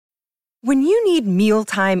When you need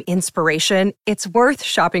mealtime inspiration, it's worth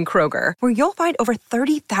shopping Kroger, where you'll find over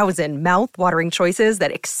 30,000 mouth-watering choices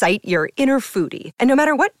that excite your inner foodie. And no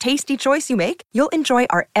matter what tasty choice you make, you'll enjoy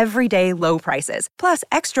our everyday low prices, plus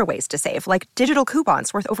extra ways to save, like digital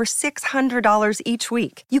coupons worth over $600 each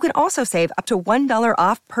week. You can also save up to $1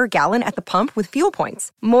 off per gallon at the pump with fuel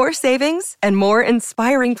points. More savings and more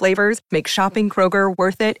inspiring flavors make shopping Kroger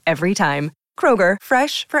worth it every time. Kroger,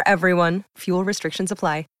 fresh for everyone. Fuel restrictions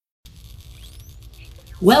apply.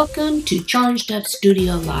 Welcome to Charged Up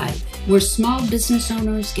Studio Live, where small business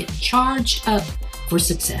owners get charged up for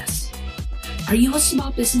success. Are you a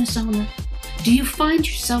small business owner? Do you find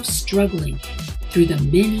yourself struggling through the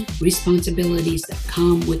many responsibilities that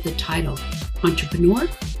come with the title entrepreneur?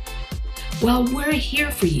 Well, we're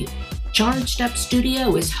here for you. Charged Up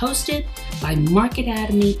Studio is hosted by Market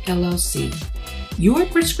Atomy LLC, your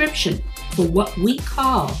prescription for what we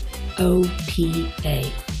call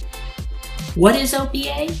OPA. What is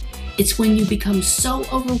OPA? It's when you become so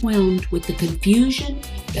overwhelmed with the confusion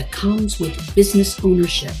that comes with business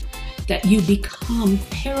ownership that you become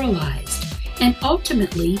paralyzed and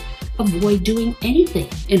ultimately avoid doing anything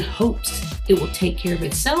in hopes it will take care of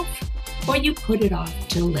itself, or you put it off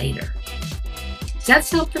till later. Does that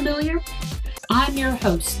sound familiar? I'm your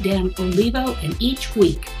host, Dan Olivo, and each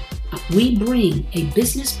week we bring a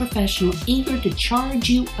business professional eager to charge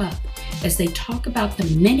you up as they talk about the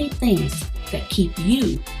many things that keep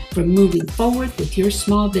you from moving forward with your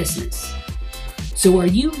small business. So are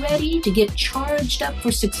you ready to get charged up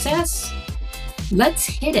for success? Let's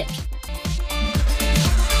hit it.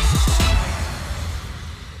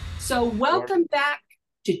 So welcome back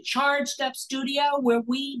to Charged Up Studio, where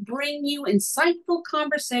we bring you insightful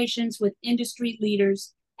conversations with industry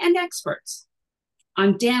leaders and experts.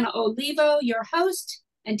 I'm Dana Olivo, your host,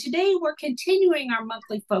 and today we're continuing our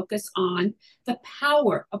monthly focus on the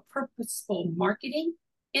power of purposeful marketing,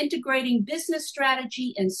 integrating business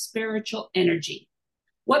strategy and spiritual energy.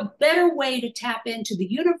 What better way to tap into the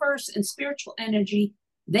universe and spiritual energy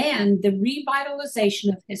than the revitalization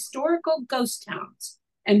of historical ghost towns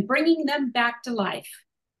and bringing them back to life?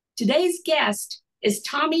 Today's guest is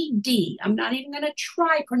Tommy D. I'm not even going to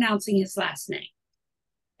try pronouncing his last name.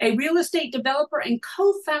 A real estate developer and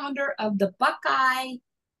co-founder of the Buckeye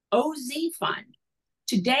OZ Fund.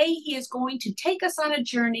 Today, he is going to take us on a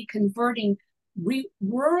journey converting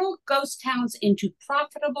rural ghost towns into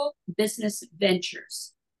profitable business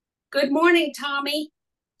ventures. Good morning, Tommy.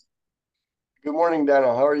 Good morning, Dana.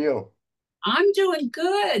 How are you? I'm doing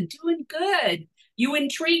good. You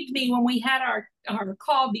intrigued me when we had our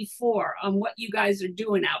call before on what you guys are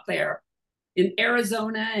doing out there in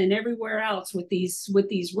Arizona and everywhere else with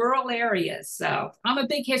these rural areas. So I'm a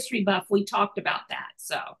big history buff. We talked about that.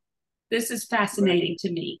 So this is fascinating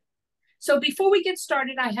to me. So before we get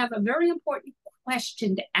started, I have a very important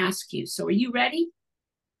question to ask you. So are you ready?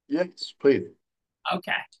 Yes, please.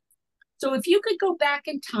 Okay. So if you could go back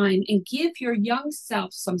in time and give your young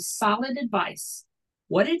self some solid advice,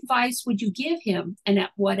 what advice would you give him and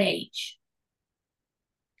at what age?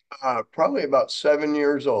 Probably about 7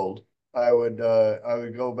 years old. I would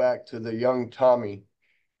go back to the young Tommy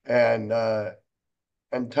and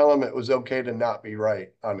tell him it was okay to not be right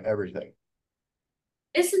on everything.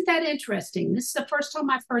 Isn't that interesting? This is the first time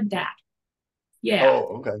I've heard that. Yeah.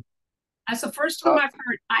 Oh, okay. That's the first time I've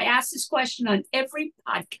heard. I ask this question on every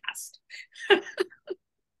podcast.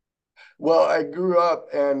 Well, I grew up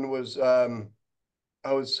and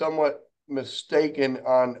I was somewhat mistaken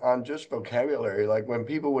on just vocabulary. Like when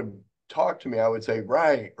people would talk to me, I would say,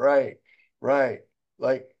 right.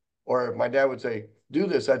 Like, or my dad would say, do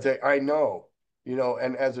this. I'd say, I know,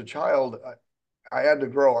 and as a child, I had to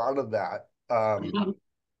grow out of that.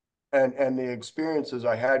 And the experiences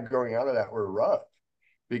I had growing out of that were rough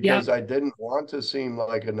because I didn't want to seem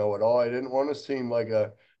like a know-it-all. I didn't want to seem like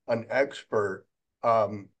an expert.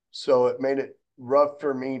 So it made it rough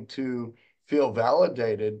for me to feel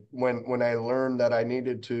validated when I learned that I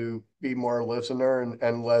needed to be more a listener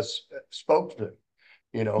and less spokesman,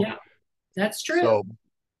 Yeah, that's true. So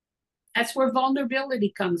that's where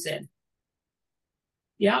vulnerability comes in.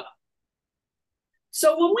 Yeah.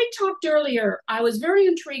 So when we talked earlier, I was very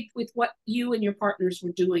intrigued with what you and your partners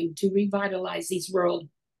were doing to revitalize these rural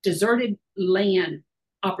deserted land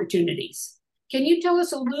opportunities. Can you tell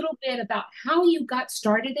us a little bit about how you got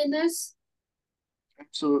started in this?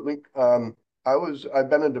 Absolutely. I've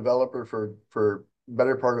been a developer for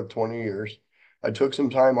better part of 20 years. I took some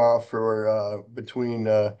time off for between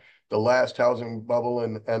the last housing bubble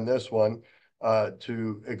and this one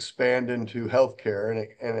to expand into healthcare,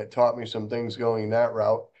 and it taught me some things going that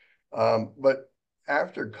route. But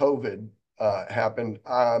after COVID happened,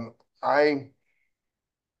 I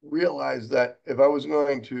realized that if I was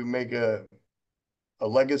going to make a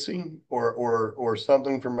legacy or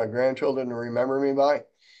something for my grandchildren to remember me by,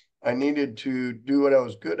 I needed to do what I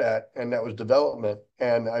was good at, and that was development.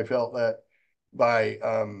 And I felt that by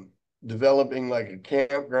developing like a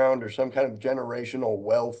campground or some kind of generational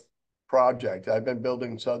wealth project, I've been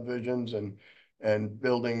building subdivisions and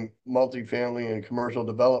building multifamily and commercial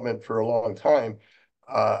development for a long time.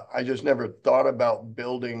 I just never thought about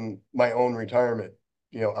building my own retirement,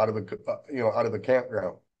 out of a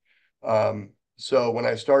campground. So when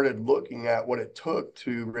I started looking at what it took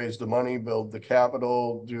to raise the money, build the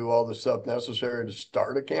capital, do all the stuff necessary to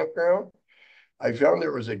start a campground, I found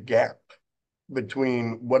there was a gap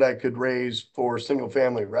between what I could raise for single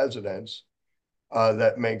family residents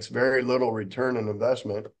that makes very little return on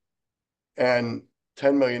investment and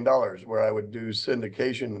 $10 million, where I would do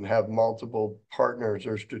syndication and have multiple partners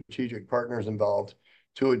or strategic partners involved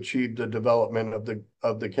to achieve the development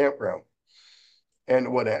of the campground.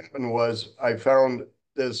 And what happened was I found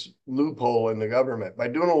this loophole in the government. By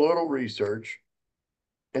doing a little research,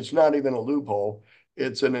 it's not even a loophole.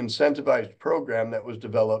 It's an incentivized program that was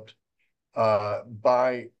developed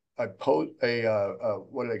by what do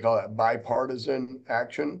they call it? Bipartisan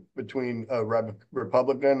action between a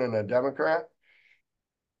Republican and a Democrat.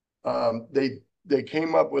 They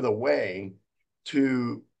came up with a way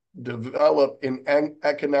to develop in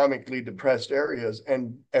economically depressed areas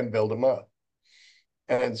and build them up.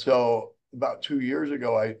 And so about 2 years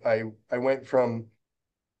ago, I went from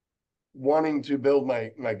wanting to build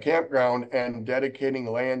my campground and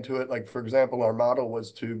dedicating land to it. Like, for example, our model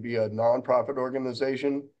was to be a nonprofit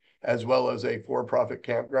organization as well as a for-profit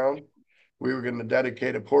campground. We were going to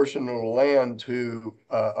dedicate a portion of the land to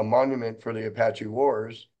a monument for the Apache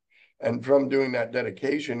Wars. And from doing that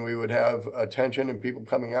dedication, we would have attention and people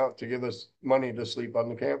coming out to give us money to sleep on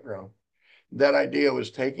the campground. That idea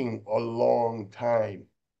was taking a long time.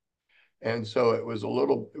 And so it was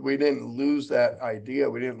we didn't lose that idea.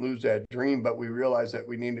 We didn't lose that dream, but we realized that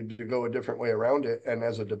we needed to go a different way around it. And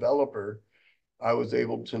as a developer, I was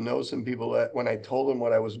able to know some people that when I told them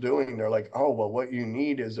what I was doing, they're like, oh, well, what you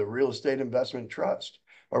need is a real estate investment trust,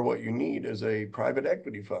 or what you need is a private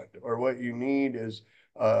equity fund, or what you need is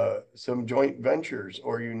some joint ventures,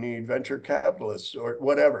 or you need venture capitalists, or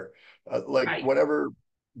whatever, Right. whatever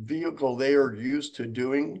vehicle they are used to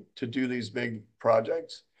doing to do these big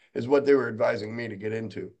projects is what they were advising me to get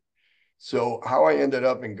into. So how I ended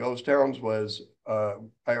up in ghost towns was I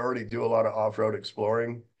already do a lot of off-road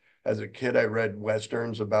exploring. As a kid, I read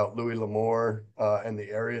Westerns about Louis L'Amour and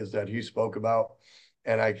the areas that he spoke about.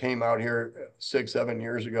 And I came out here 6, 7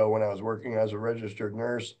 years ago when I was working as a registered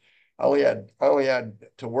nurse. I only had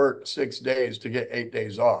to work 6 days to get 8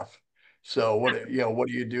 days off. So what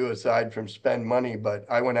do you do aside from spend money? But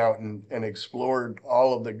I went out and explored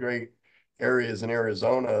all of the great areas in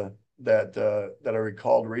Arizona that I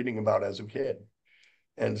recalled reading about as a kid.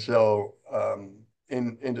 And so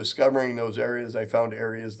in discovering those areas, I found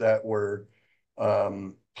areas that were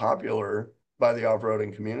popular by the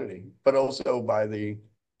off-roading community, but also by the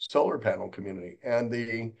solar panel community and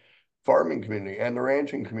the farming community and the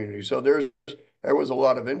ranching community. So there was a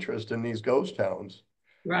lot of interest in these ghost towns.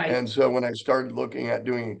 Right. And so when I started looking at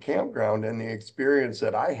doing a campground and the experience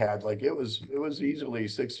that I had, like it was easily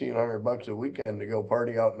 $1,600 a weekend to go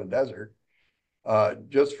party out in the desert,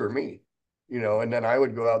 just for me, and then I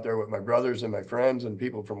would go out there with my brothers and my friends and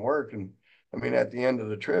people from work. And I mean, at the end of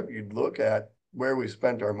the trip, you'd look at where we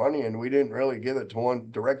spent our money, and we didn't really give it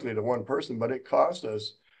directly to one person, but it cost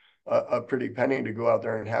us a pretty penny to go out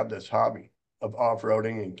there and have this hobby of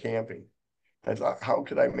off-roading and camping. I thought, how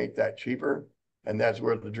could I make that cheaper? And that's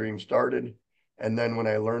where the dream started. And then when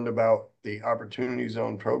I learned about the Opportunity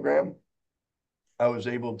Zone program, I was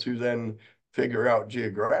able to then figure out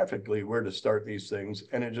geographically where to start these things.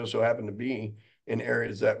 And it just so happened to be in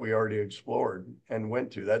areas that we already explored and went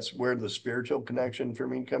to. That's where the spiritual connection for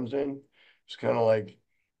me comes in. It's kind of like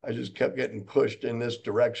I just kept getting pushed in this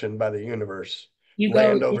direction by the universe. You go,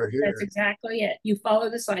 Land over here. that's exactly it. You follow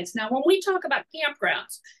the signs. Now, when we talk about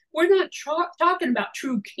campgrounds, we're not talking about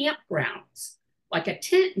true campgrounds, like a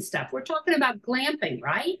tent and stuff. We're talking about glamping,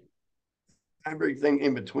 right? Everything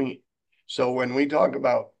in between. So when we talk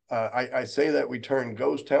about, I say that we turn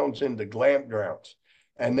ghost towns into glamp grounds.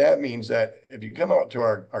 And that means that if you come out to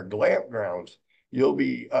our glamp grounds, you'll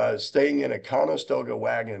be staying in a Conestoga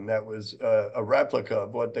wagon that was a replica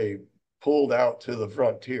of what they pulled out to the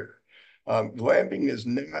frontier. Glamping is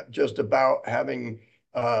not just about having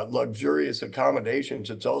luxurious accommodations.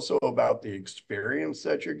 It's also about the experience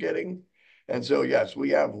that you're getting. And so, yes, we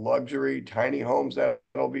have luxury tiny homes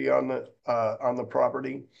that'll be on the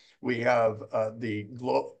property. We have the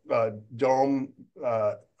dome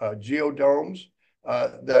geodomes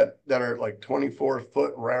that are like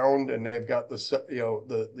 24-foot round, and they've got the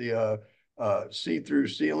see-through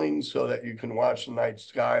ceilings so that you can watch the night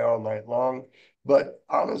sky all night long. But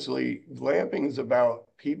honestly, glamping is about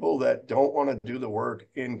people that don't want to do the work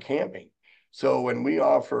in camping. So when we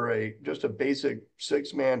offer just a basic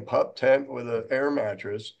 6-man pup tent with an air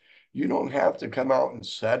mattress, you don't have to come out and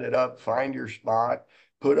set it up, find your spot,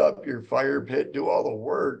 put up your fire pit, do all the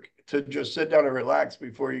work to just sit down and relax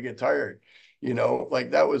before you get tired.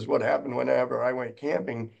 Like that was what happened whenever I went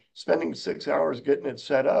camping. Spending 6 hours getting it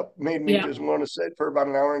set up made me just want to sit for about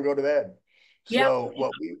an hour and go to bed. So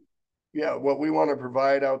what we want to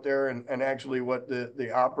provide out there, and actually what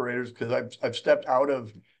the operators, because I've stepped out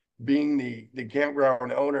of being the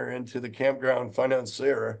campground owner into the campground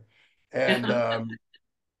financier, and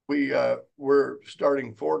we're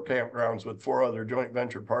starting 4 campgrounds with 4 other joint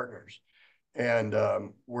venture partners, and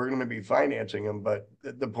we're going to be financing them. But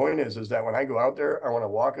the point is that when I go out there, I want to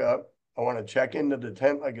walk up, I want to check into the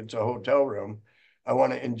tent like it's a hotel room, I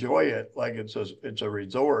want to enjoy it like it's a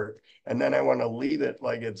resort, and then I want to leave it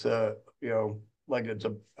like it's a like it's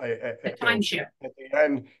a timeshare at the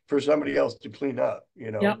end for somebody else to clean up,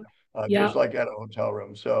 just like at a hotel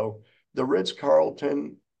room. So the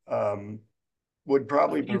Ritz-Carlton would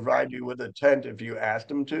probably provide you with a tent if you asked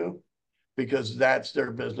them to, because that's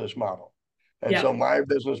their business model. And so my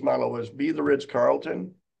business model was be the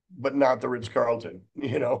Ritz-Carlton, but not the Ritz-Carlton,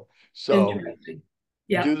 So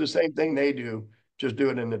do the same thing they do, just do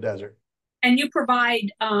it in the desert. And you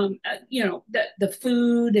provide, the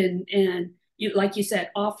food and you, like you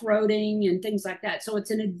said, off-roading and things like that. So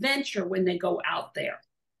it's an adventure when they go out there.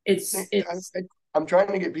 I'm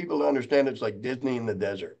trying to get people to understand it's like Disney in the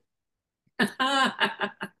desert.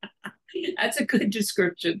 That's a good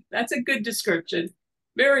description. That's a good description.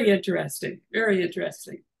 Very interesting. Very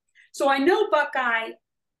interesting. So I know Buckeye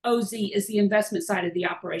OZ is the investment side of the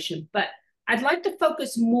operation, but I'd like to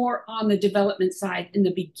focus more on the development side in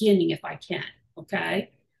the beginning if I can.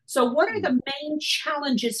 Okay. So what are the main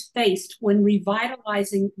challenges faced when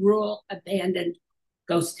revitalizing rural abandoned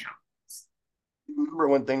ghost towns? Number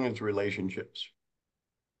one thing is relationships.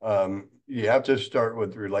 You have to start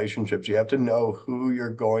with relationships. You have to know who you're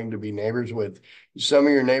going to be neighbors with. Some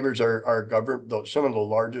of your neighbors are some of the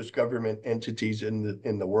largest government entities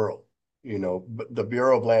in the world. But the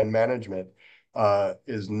Bureau of Land Management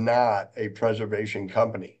is not a preservation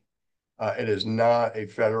company. It is not a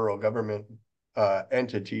federal government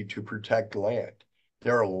entity to protect land.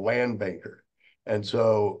 They're a land banker. And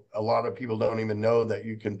so a lot of people don't even know that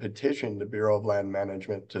you can petition the Bureau of Land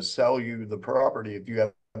Management to sell you the property if you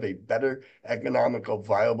have a better economical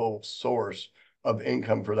viable source of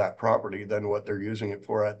income for that property than what they're using it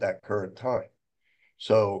for at that current time.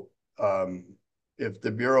 So if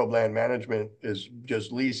the Bureau of Land Management is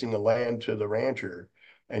just leasing the land to the rancher,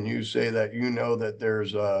 and you say that that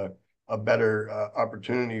there's a better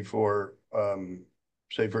opportunity for,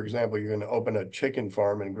 say, for example, you're going to open a chicken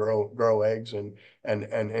farm and grow eggs and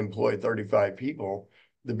employ 35 people,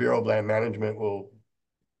 the Bureau of Land Management will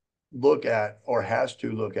look at, or has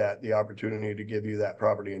to look at, the opportunity to give you that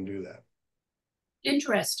property and do that.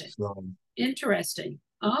 Interesting. Interesting.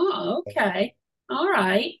 Oh, okay. All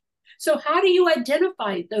right. So how do you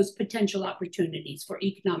identify those potential opportunities for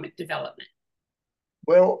economic development?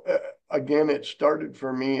 Well, again, it started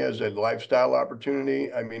for me as a lifestyle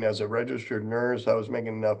opportunity. I mean, as a registered nurse, I was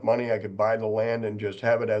making enough money I could buy the land and just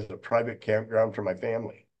have it as a private campground for my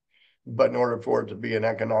family. But in order for it to be an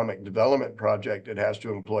economic development project, it has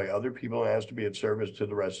to employ other people and it has to be of service to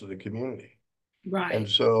the rest of the community. Right. And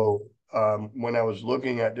so when I was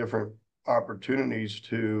looking at different opportunities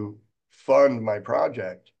to fund my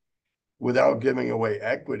project without giving away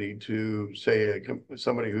equity to, say,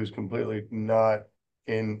 somebody who's completely not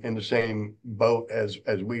in the same boat as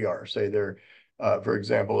we are, say they're, for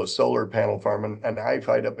example, a solar panel farm, and I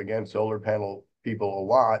fight up against solar panel people a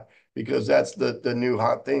lot, because that's the new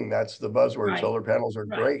hot thing. That's the buzzword. Right. Solar panels are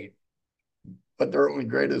great, but they're only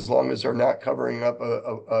great as long as they're not covering up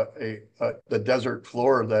the desert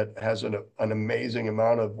floor that has an amazing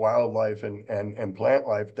amount of wildlife and plant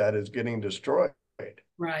life that is getting destroyed.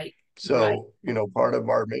 Right. So, part of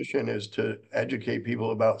our mission is to educate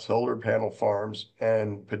people about solar panel farms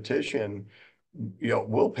and petition,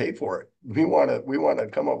 we'll pay for it. We want to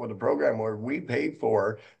come up with a program where we pay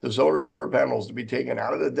for the solar panels to be taken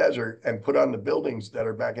out of the desert and put on the buildings that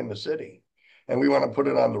are back in the city. And we want to put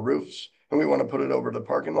it on the roofs, and we want to put it over the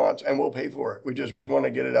parking lots, and we'll pay for it. We just want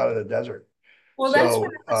to get it out of the desert. Well, that's what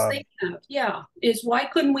I was thinking of. Yeah, is why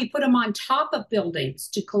couldn't we put them on top of buildings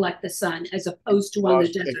to collect the sun as opposed to on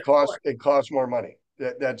the desert floor? It costs more money.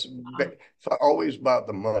 That's always about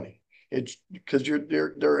the money. It's because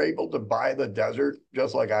they're able to buy the desert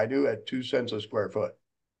just like I do at 2 cents a square foot.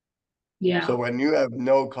 Yeah. So when you have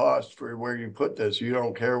no cost for where you put this, you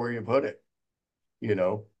don't care where you put it, you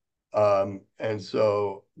know? And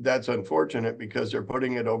so that's unfortunate because they're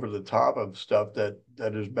putting it over the top of stuff that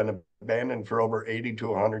has been abandoned for over 80 to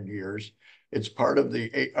 100 years. It's part of the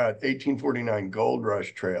 1849 Gold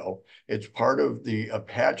Rush Trail. It's part of the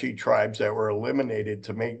Apache tribes that were eliminated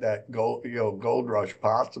to make that gold rush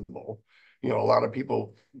possible. A lot of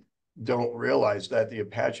people don't realize that the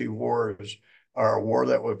Apache wars are a war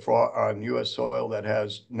that was fought on U.S. soil that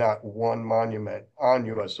has not one monument on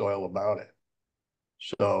U.S. soil about it.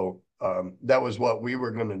 So that was what we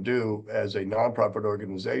were going to do as a nonprofit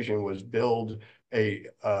organization, was build a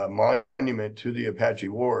monument to the Apache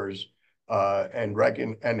Wars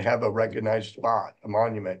and have a recognized spot, a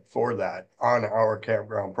monument for that on our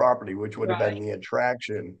campground property, which would have been the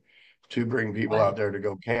attraction to bring people out there to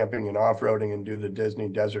go camping and off-roading and do the Disney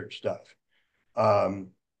desert stuff.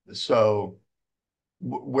 So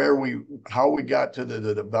how we got to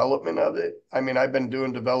the development of it. I mean, I've been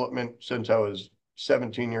doing development since I was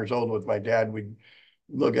 17 years old with my dad. We'd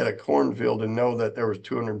look at a cornfield and know that there was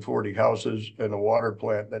 240 houses and a water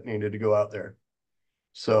plant that needed to go out there.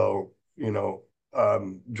 So,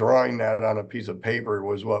 drawing that on a piece of paper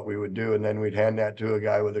was what we would do. And then we'd hand that to a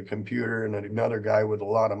guy with a computer and another guy with a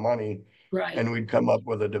lot of money. Right. And we'd come up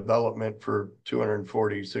with a development for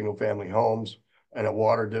 240 single family homes and a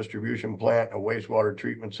water distribution plant, a wastewater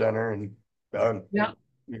treatment center, and done.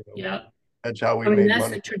 Yeah. That's how we made money. That's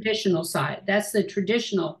the traditional side. That's the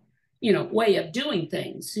traditional, way of doing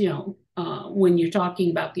things, when you're talking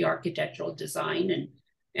about the architectural design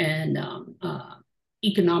and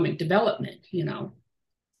economic development,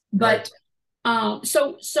 But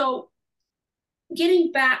so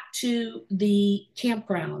getting back to the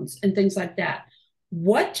campgrounds and things like that,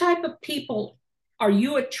 what type of people are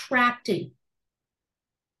you attracting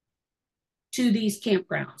to these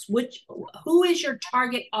campgrounds? Who is your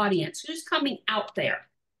target audience? Who's coming out there?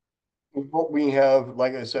 What we have,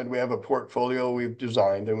 like I said, we have a portfolio we've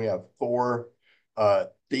designed, and we have 4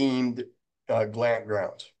 themed glant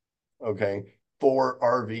grounds. Okay, 4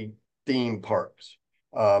 RV theme parks.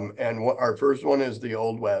 And our first one is the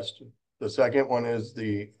Old West. The second one is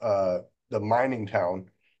the mining town.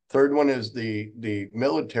 Third one is the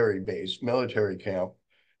military base, military camp.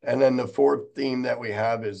 And then the 4th theme that we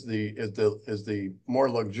have is the more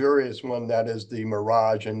luxurious one, that is the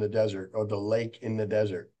Mirage in the desert, or the lake in the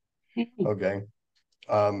desert. Okay.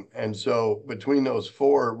 And so between those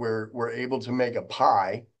 4, we're able to make a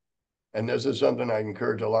pie. And this is something I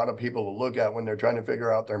encourage a lot of people to look at when they're trying to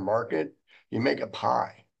figure out their market. You make a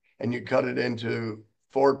pie and you cut it into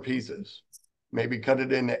 4 pieces, maybe cut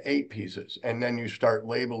it into 8 pieces, and then you start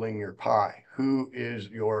labeling your pie. Who is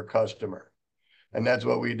your customer? And that's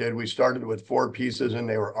what we did. We started with 4 pieces, and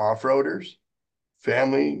they were off-roaders,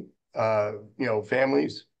 families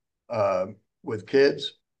with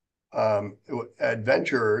kids,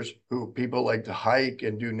 adventurers, who people like to hike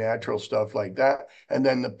and do natural stuff like that, and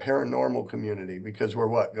then the paranormal community, because we're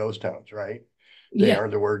ghost towns, right? They are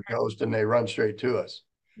the word ghost, and they run straight to us.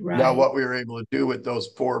 Right. Now, what we were able to do with those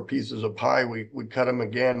 4 pieces of pie, we cut them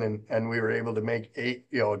again, and we were able to make 8,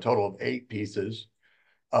 a total of 8 pieces.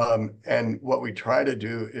 And what we try to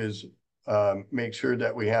do is make sure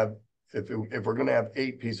that we have, if we're going to have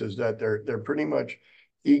 8 pieces, that they're pretty much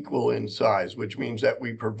equal in size, which means that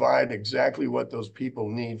we provide exactly what those people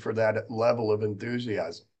need for that level of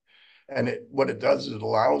enthusiasm. And what it does is it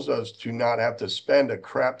allows us to not have to spend a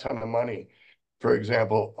crap ton of money, for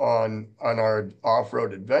example, on our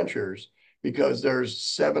off-road adventures, because there's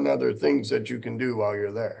 7 other things that you can do while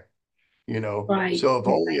you're there. Right. So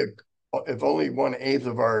if only 1/8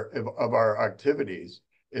 of our activities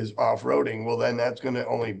is off-roading, well, then that's going to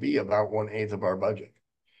only be about 1/8 of our budget.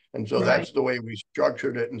 And so that's the way we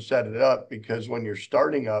structured it and set it up, because when you're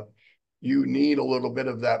starting up, you need a little bit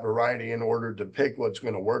of that variety in order to pick what's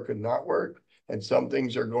going to work and not work. And some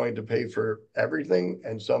things are going to pay for everything,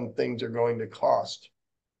 and some things are going to cost.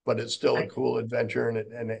 But it's still a cool adventure, and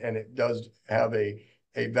it does have a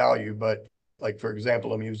value. But like, for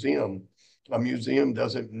example, a museum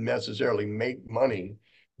doesn't necessarily make money,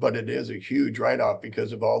 but it is a huge write-off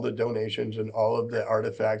because of all the donations and all of the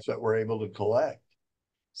artifacts that we're able to collect.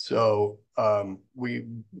 So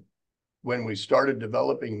when we started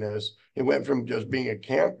developing this, it went from just being a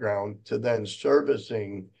campground to then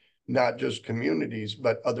servicing not just communities,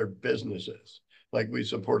 but other businesses. Like we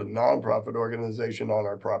support a nonprofit organization on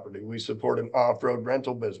our property. We support an off-road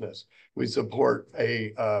rental business. We support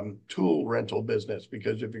a tool rental business,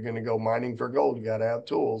 because if you're going to go mining for gold, you got to have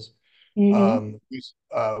tools.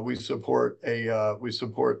 We support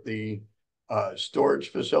the storage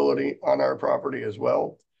facility on our property as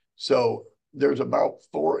well. So there's about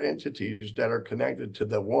 4 entities that are connected to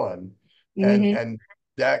the one, and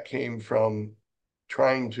that came from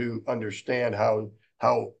trying to understand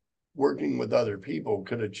how working with other people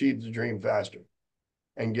could achieve the dream faster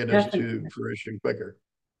and get us to fruition quicker.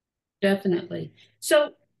 Definitely.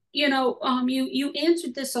 So, you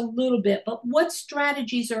answered this a little bit, but what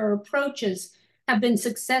strategies or approaches have been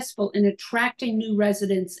successful in attracting new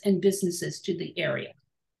residents and businesses to the area?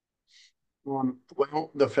 Well,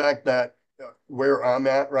 the fact that where I'm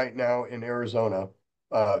at right now in Arizona,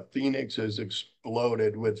 Phoenix has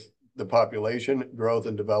exploded with the population growth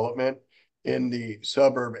and development in the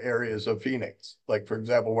suburb areas of Phoenix. Like, for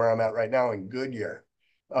example, where I'm at right now in Goodyear.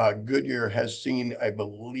 Goodyear has seen, I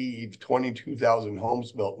believe, 22,000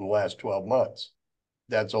 homes built in the last 12 months.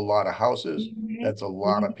 That's a lot of houses. That's a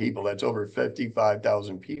lot of people. That's over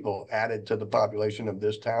 55,000 people added to the population of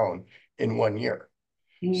this town in 1 year.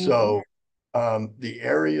 So the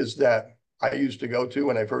areas that I used to go to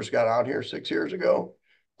when I first got out here 6 years ago,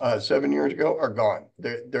 7 years ago, are gone.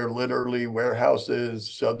 They're literally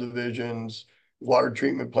warehouses, subdivisions, water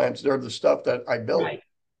treatment plants. They're the stuff that I built,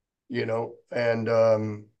 and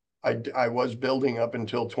I was building up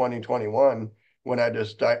until 2021 when I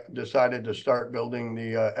just decided to start building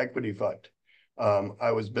the equity fund.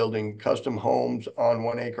 I was building custom homes on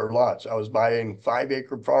 1 acre lots. I was buying 5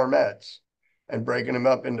 acre farmettes and breaking them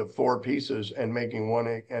up into 4 pieces and making 1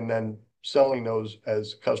 acre, and then selling those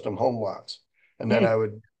as custom home lots. And then I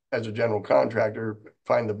would, as a general contractor,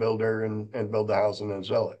 find the builder and build the house and then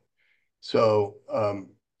sell it. So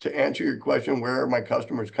to answer your question, where are my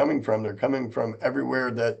customers coming from? They're coming from everywhere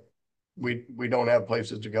that we don't have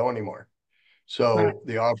places to go anymore. So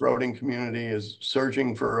the off-roading community is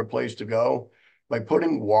searching for a place to go. By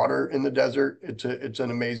putting water in the desert, it's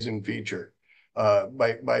an amazing feature.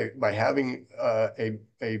 By having a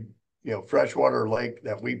freshwater lake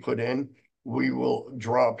that we put in, we will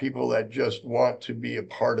draw people that just want to be a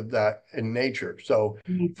part of that in nature. So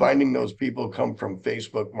finding those people come from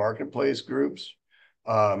Facebook marketplace groups,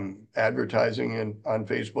 advertising on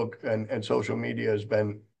Facebook and social media has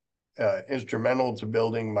been instrumental to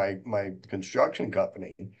building my construction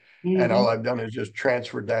company. And all I've done is just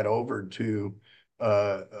transferred that over to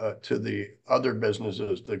the other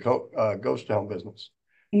businesses, the ghost town business.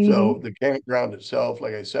 So the campground itself,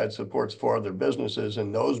 like I said, supports 4 other businesses,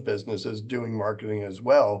 and those businesses doing marketing as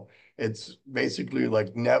well. It's basically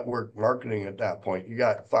like network marketing at that point. You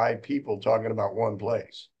got 5 people talking about one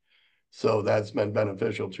place. So that's been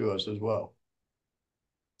beneficial to us as well.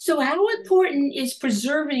 So how important is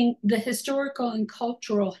preserving the historical and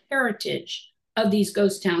cultural heritage of these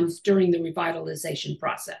ghost towns during the revitalization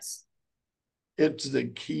process? It's the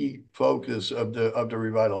key focus of the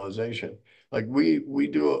revitalization. Like we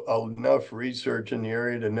do enough research in the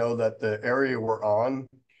area to know that the area we're on,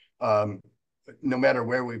 no matter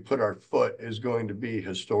where we put our foot, is going to be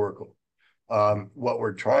historical. What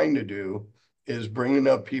we're trying to do is bring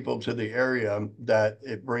enough people to the area that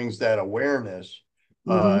it brings that awareness,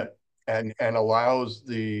 and allows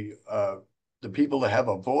the people to have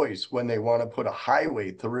a voice when they want to put a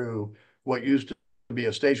highway through what used to be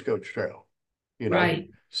a stagecoach trail.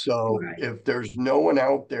 So if there's no one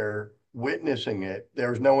out there witnessing it,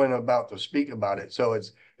 there's no one about to speak about it. So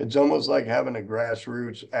it's almost like having a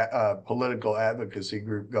grassroots political advocacy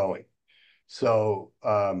group going. So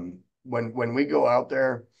when we go out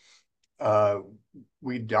there,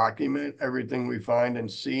 we document everything we find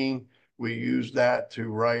and see. We use that to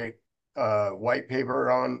write white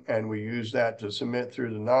paper on, and we use that to submit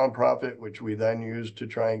through the nonprofit, which we then use to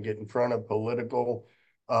try and get in front of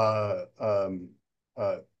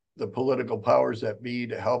the political powers that be,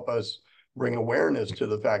 to help us bring awareness to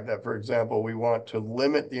the fact that, for example, we want to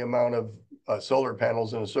limit the amount of solar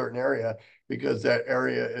panels in a certain area because that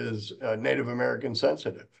area is Native American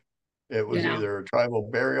sensitive. It was either a tribal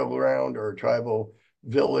burial ground or a tribal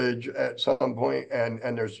village at some point,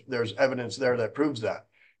 and there's evidence there that proves that.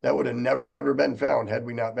 That would have never been found had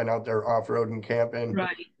we not been out there off-roading, camping,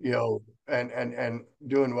 and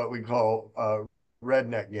doing what we call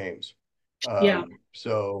redneck games.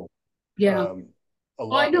 So a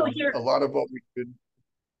lot of what we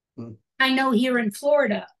did. I know here in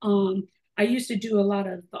Florida, I used to do a lot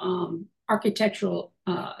of architectural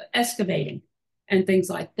excavating, and things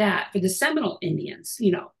like that for the Seminole Indians,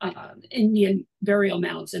 Indian burial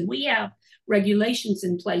mounds. And we have regulations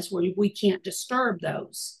in place where we can't disturb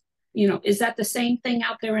those. Is that the same thing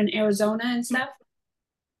out there in Arizona and stuff?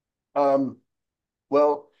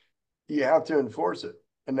 Well, you have to enforce it,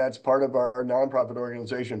 and that's part of our nonprofit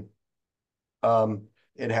organization.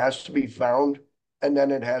 It has to be found, and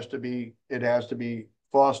then it has to be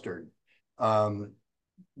fostered.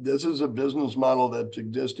 This is a business model that's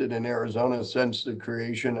existed in Arizona since the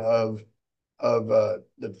creation of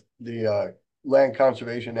the Land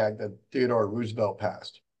Conservation Act that Theodore Roosevelt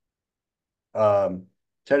passed.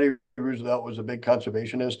 Teddy Roosevelt was a big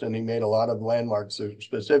conservationist, and he made a lot of landmarks,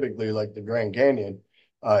 specifically like the Grand Canyon.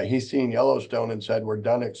 He's seen Yellowstone and said, we're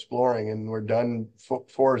done exploring and we're done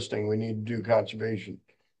foresting. We need to do conservation.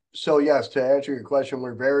 So yes, to answer your question,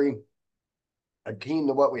 we're very keen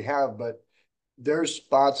to what we have, but there's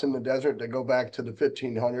spots in the desert that go back to the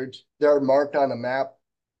 1500s. They're marked on a map,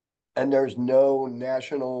 and there's no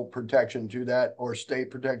national protection to that or state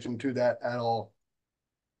protection to that at all.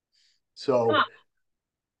 So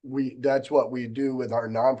that's what we do with our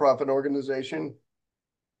nonprofit organization.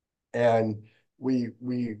 And we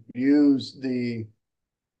use the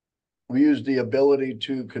ability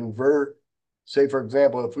to convert. Say, for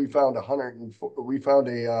example, if we found a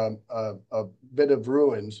bit of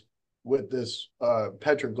ruins with this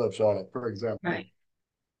petroglyphs on it, for example, right.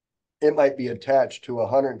 It might be attached to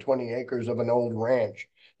 120 acres of an old ranch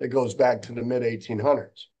that goes back to the mid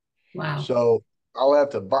 1800s. Wow. So I'll have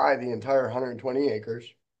to buy the entire 120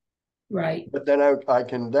 acres. Right. But then I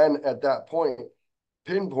can then at that point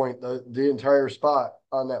pinpoint the entire spot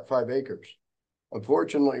on that 5 acres.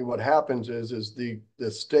 Unfortunately, what happens is the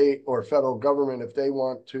state or federal government, if they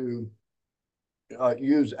want to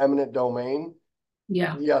use eminent domain,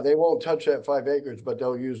 they won't touch that 5 acres, but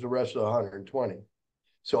they'll use the rest of the 120.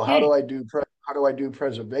 So how do I do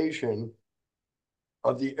preservation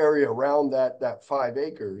of the area around that 5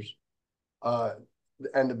 acres?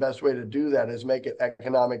 And the best way to do that is make it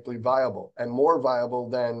economically viable, and more viable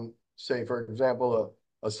than, say, for example,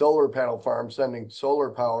 a solar panel farm sending solar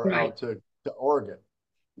power out to Oregon,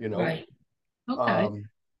 Right. Okay.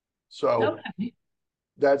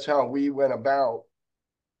 That's how we went about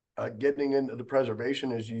getting into the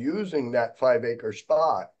preservation, is using that 5 acre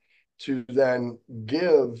spot to then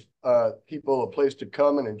give people a place to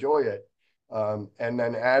come and enjoy it. And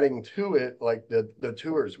then adding to it, like the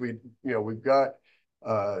tours, we've got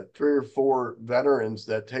 3 or 4 veterans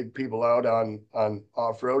that take people out on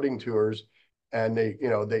off-roading tours. And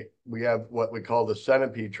we have what we call the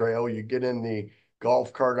Centipede Trail. You get in the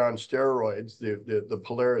golf cart on steroids, the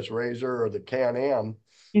Polaris Razor or the Can-Am,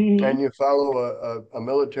 and you follow a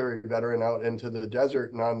military veteran out into the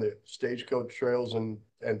desert and on the stagecoach trails and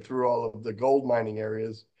through all of the gold mining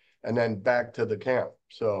areas, and then back to the camp.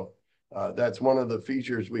 So that's one of the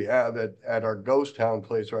features we have at our ghost town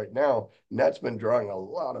place right now, and that's been drawing a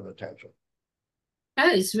lot of attention.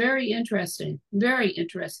 That is very interesting. Very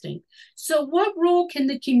interesting. So what role can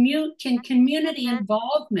community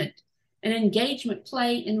involvement and engagement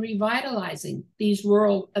play in revitalizing these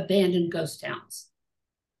rural abandoned ghost towns?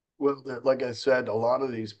 Well, like I said, a lot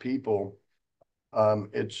of these people,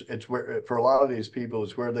 it's where, for a lot of these people,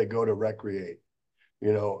 it's where they go to recreate.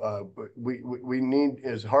 We need,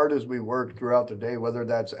 as hard as we work throughout the day, whether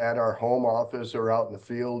that's at our home office or out in the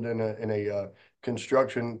field in a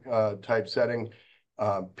construction type setting,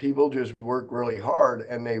 people just work really hard,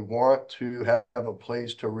 and they want to have a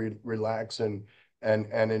place to relax and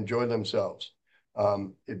enjoy themselves.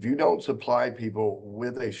 If you don't supply people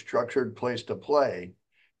with a structured place to play,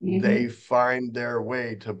 they find their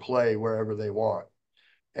way to play wherever they want.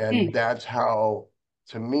 And that's how,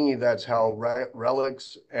 to me, that's how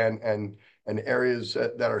relics and areas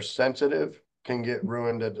that are sensitive can get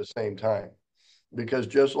ruined at the same time. Because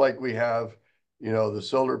just like we have, the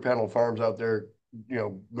solar panel farms out there,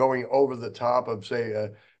 going over the top of, say,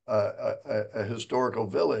 a historical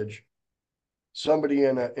village, somebody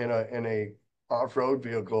in a off-road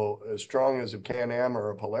vehicle as strong as a Can-Am or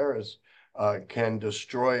a Polaris can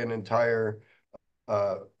destroy an entire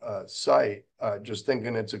site, just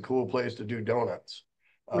thinking it's a cool place to do donuts,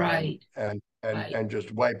 and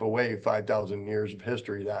just wipe away 5,000 years of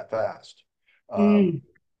history that fast.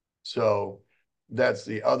 So that's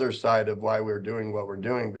the other side of why we're doing what we're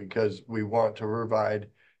doing, because we want to provide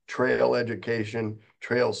trail education,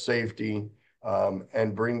 trail safety,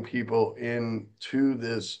 and bring people into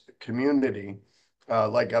this community.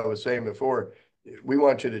 Like I was saying before, we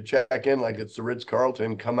want you to check in like it's the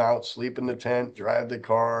Ritz-Carlton, come out, sleep in the tent, drive the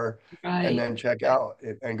car, and then check out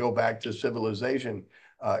and go back to civilization,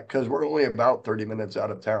 because we're only about 30 minutes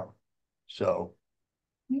out of town. So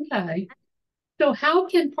Okay. So how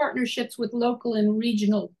can partnerships with local and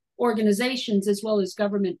regional organizations as well as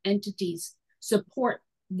government entities support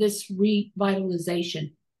this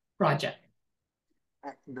revitalization project?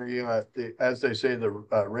 As they say, the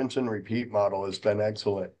rinse and repeat model has been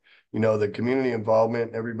excellent. You know, the community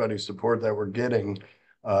involvement, everybody's support that we're getting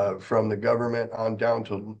from the government on down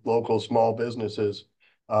to local small businesses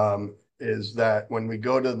is that when we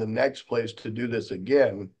go to the next place to do this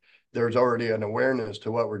again, there's already an awareness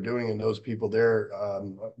to what we're doing, and those people there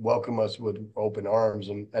welcome us with open arms,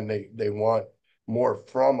 and they want more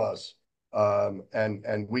from us,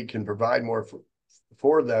 and we can provide more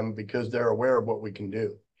for them because they're aware of what we can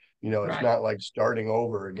do. You know, it's Right. not like starting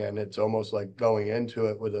over again. It's almost like going into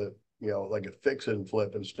it with a, you know, like a fix and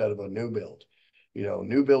flip instead of a new build. You know,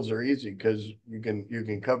 new builds are easy because you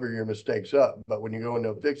can cover your mistakes up. But when you go into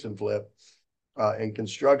a fix and flip in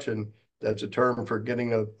construction, that's a term for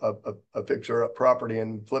getting a fixer up property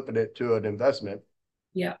and flipping it to an investment.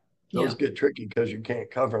 Yeah. Those Yeah. get tricky because you can't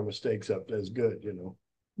cover mistakes up as good, you know.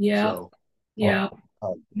 Yeah. So Yeah.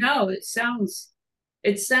 um, No, it sounds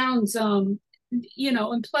and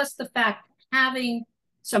plus the fact having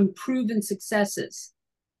some proven successes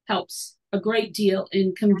helps a great deal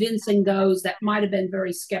in convincing those that might have been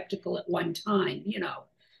very skeptical at one time.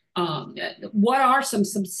 What are some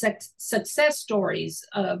success stories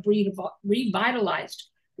of revitalized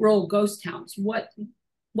rural ghost towns? What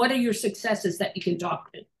are your successes that you can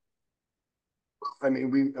talk to? I mean,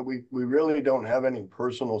 we really don't have any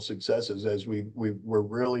personal successes as we're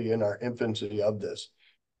really in our infancy of this,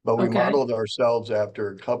 but we Okay. modeled ourselves after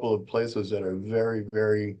a couple of places that are very,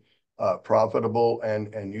 very profitable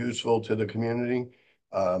and useful to the community.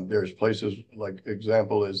 There's places like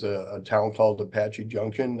example is a town called Apache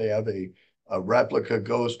Junction. They have a replica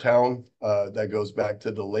ghost town that goes back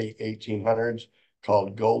to the late 1800s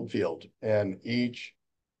called Goldfield, and each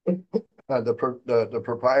the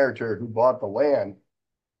proprietor who bought the land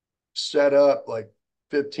set up like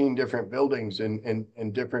 15 different buildings in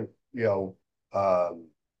different, you know,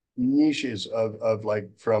 niches of like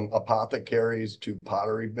from apothecaries to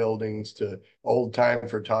pottery buildings to old time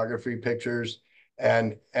photography pictures.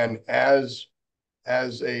 And as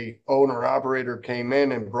a owner operator came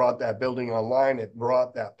in and brought that building online, it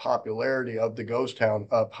brought that popularity of the ghost town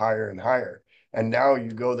up higher and higher. And now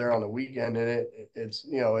you go there on the weekend and it's,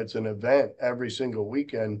 you know, it's an event every single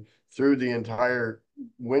weekend through the entire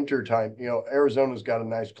winter time. You know, Arizona's got a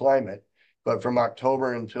nice climate, but from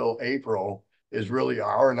October until April is really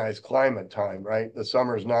our nice climate time, right? The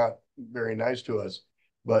summer's not very nice to us,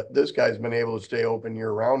 but this guy's been able to stay open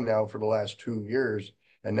year round now for the last 2 years.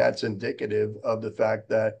 And that's indicative of the fact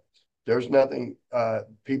that there's nothing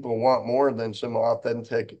people want more than some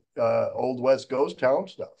authentic Old West ghost town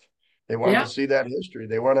stuff. They want Yeah. to see that history.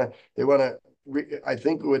 They want to, I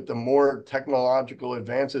think with the more technological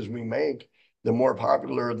advances we make, the more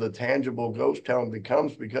popular the tangible ghost town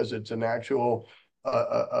becomes because it's an actual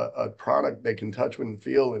a product they can touch and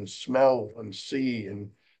feel and smell and see,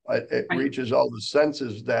 and it Right. reaches all the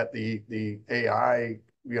senses that the AI,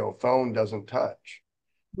 you know, phone doesn't touch.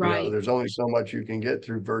 You know, Right. there's only so much you can get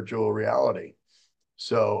through virtual reality.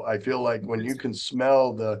 So I feel like when you can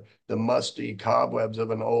smell the musty cobwebs of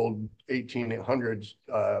an old 1800s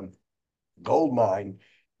gold mine,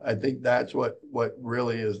 I think that's what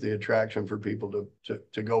really is the attraction for people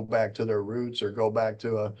to go back to their roots or go back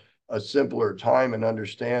to a simpler time and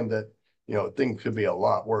understand that, you know, things could be a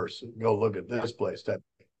lot worse. Go look at this place.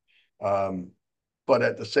 Um, but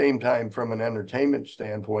at the same time, from an entertainment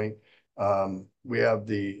standpoint, we have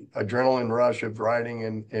the adrenaline rush of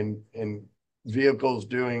riding in vehicles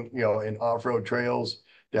doing, you know, in off-road trails,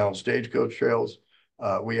 down stagecoach trails.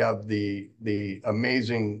 We have the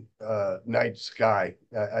amazing night sky.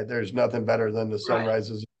 There's nothing better than the Right.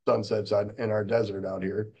 sunrises, sunsets in our desert out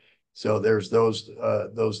here. So there's those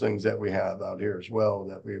things that we have out here as well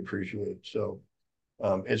that we appreciate. So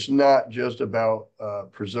it's not just about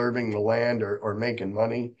preserving the land or making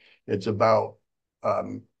money. It's about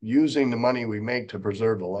using the money we make to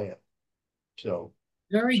preserve the land. So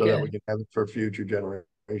Very so that we good. can have it for future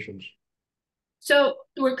generations. So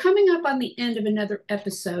we're coming up on the end of another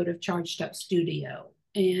episode of Charged Up Studio.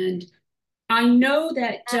 And I know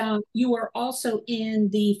that you are also in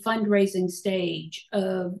the fundraising stage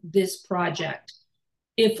of this project.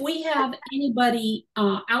 If we have anybody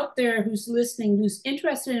out there who's listening who's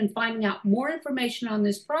interested in finding out more information on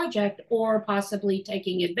this project or possibly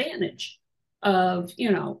taking advantage of,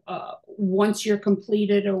 once you're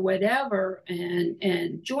completed or whatever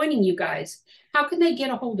and joining you guys, how can they get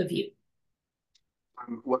a hold of you?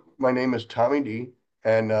 My name is Tommy D.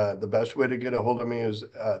 And the best way to get a hold of me is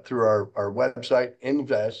through our website,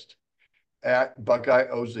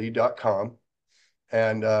 invest@buckeyeoz.com.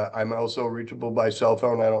 And I'm also reachable by cell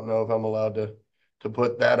phone. I don't know if I'm allowed to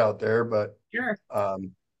put that out there, but Sure.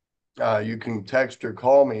 You can text or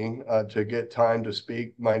call me to get time to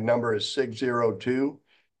speak. My number is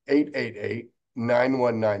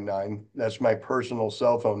 602-888-9199. That's my personal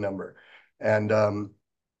cell phone number. And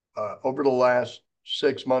over the last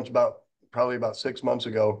 6 months, probably about 6 months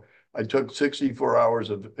ago, I took 64 hours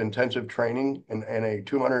of intensive training and a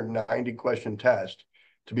 290 question test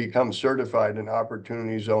to become certified in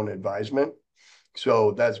Opportunity Zone Advisement.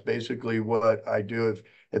 So that's basically what I do.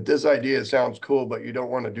 If this idea sounds cool, but you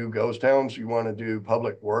don't want to do ghost towns, you want to do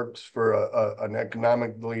public works for an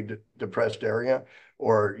economically depressed area,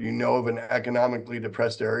 or you know of an economically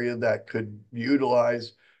depressed area that could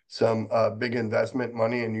utilize some big investment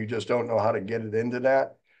money, and you just don't know how to get it into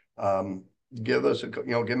that, give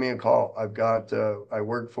me a call. I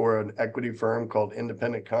work for an equity firm called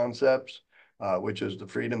Independent Concepts, which is the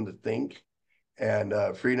freedom to think. And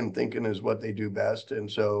freedom thinking is what they do best. And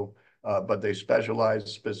so, but they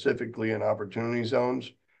specialize specifically in opportunity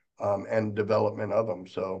zones and development of them.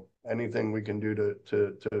 So anything we can do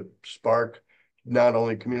to spark not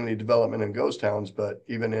only community development in ghost towns, but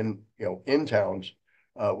even in towns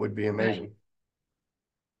would be amazing. Right.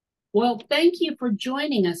 Well, thank you for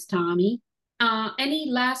joining us, Tommy. Any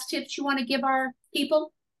last tips you want to give our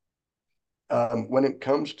people? When it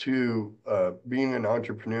comes to being an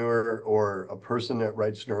entrepreneur or a person that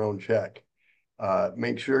writes their own check,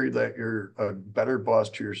 make sure that you're a better boss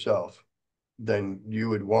to yourself than you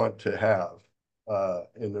would want to have.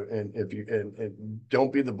 And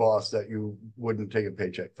don't be the boss that you wouldn't take a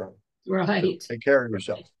paycheck from. Right. So take care of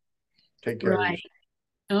yourself. Take care of yourself.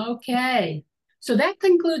 Okay. So that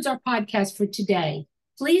concludes our podcast for today.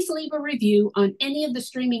 Please leave a review on any of the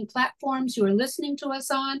streaming platforms you are listening to us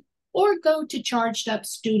on, or go to Charged Up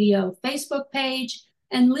Studio Facebook page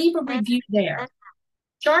and leave a review there.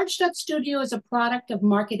 Charged Up Studio is a product of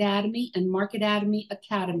Marketatomy and Marketatomy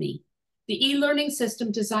Academy, the e-learning system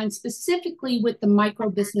designed specifically with the micro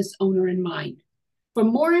business owner in mind. For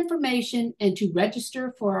more information and to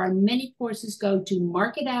register for our many courses, go to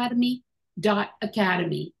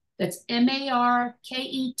marketatomy.academy. That's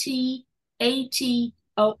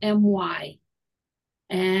MARKETATOMY.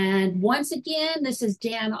 And once again, this is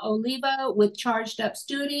Dana Olivo with Charged Up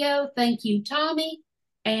Studio. Thank you, Tommy.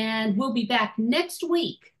 And we'll be back next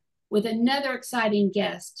week with another exciting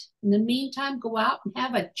guest. In the meantime, go out and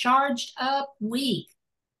have a charged up week.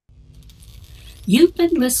 You've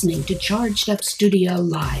been listening to Charged Up Studio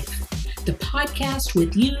Live, the podcast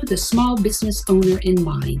with you, the small business owner, in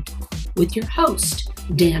mind, with your host,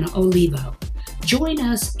 Dana Olivo. Join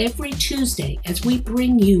us every Tuesday as we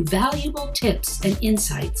bring you valuable tips and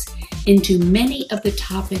insights into many of the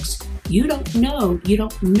topics you don't know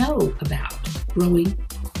about growing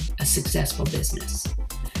a successful business.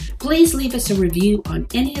 Please leave us a review on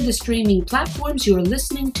any of the streaming platforms you are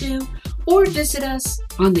listening to, or visit us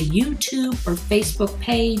on the YouTube or Facebook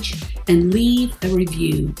page and leave a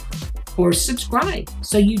review or subscribe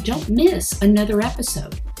so you don't miss another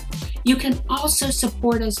episode. You can also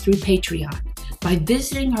support us through Patreon by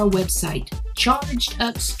visiting our website,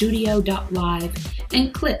 chargedupstudio.live,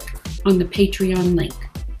 and click on the Patreon link.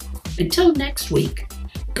 Until next week,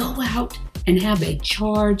 go out and have a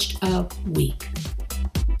charged up week.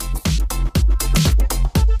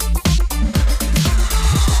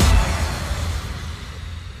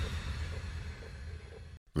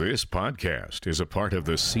 This podcast is a part of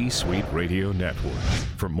the C-Suite Radio Network.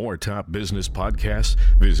 For more top business podcasts,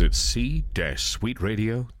 visit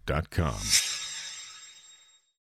c-suiteradio.com.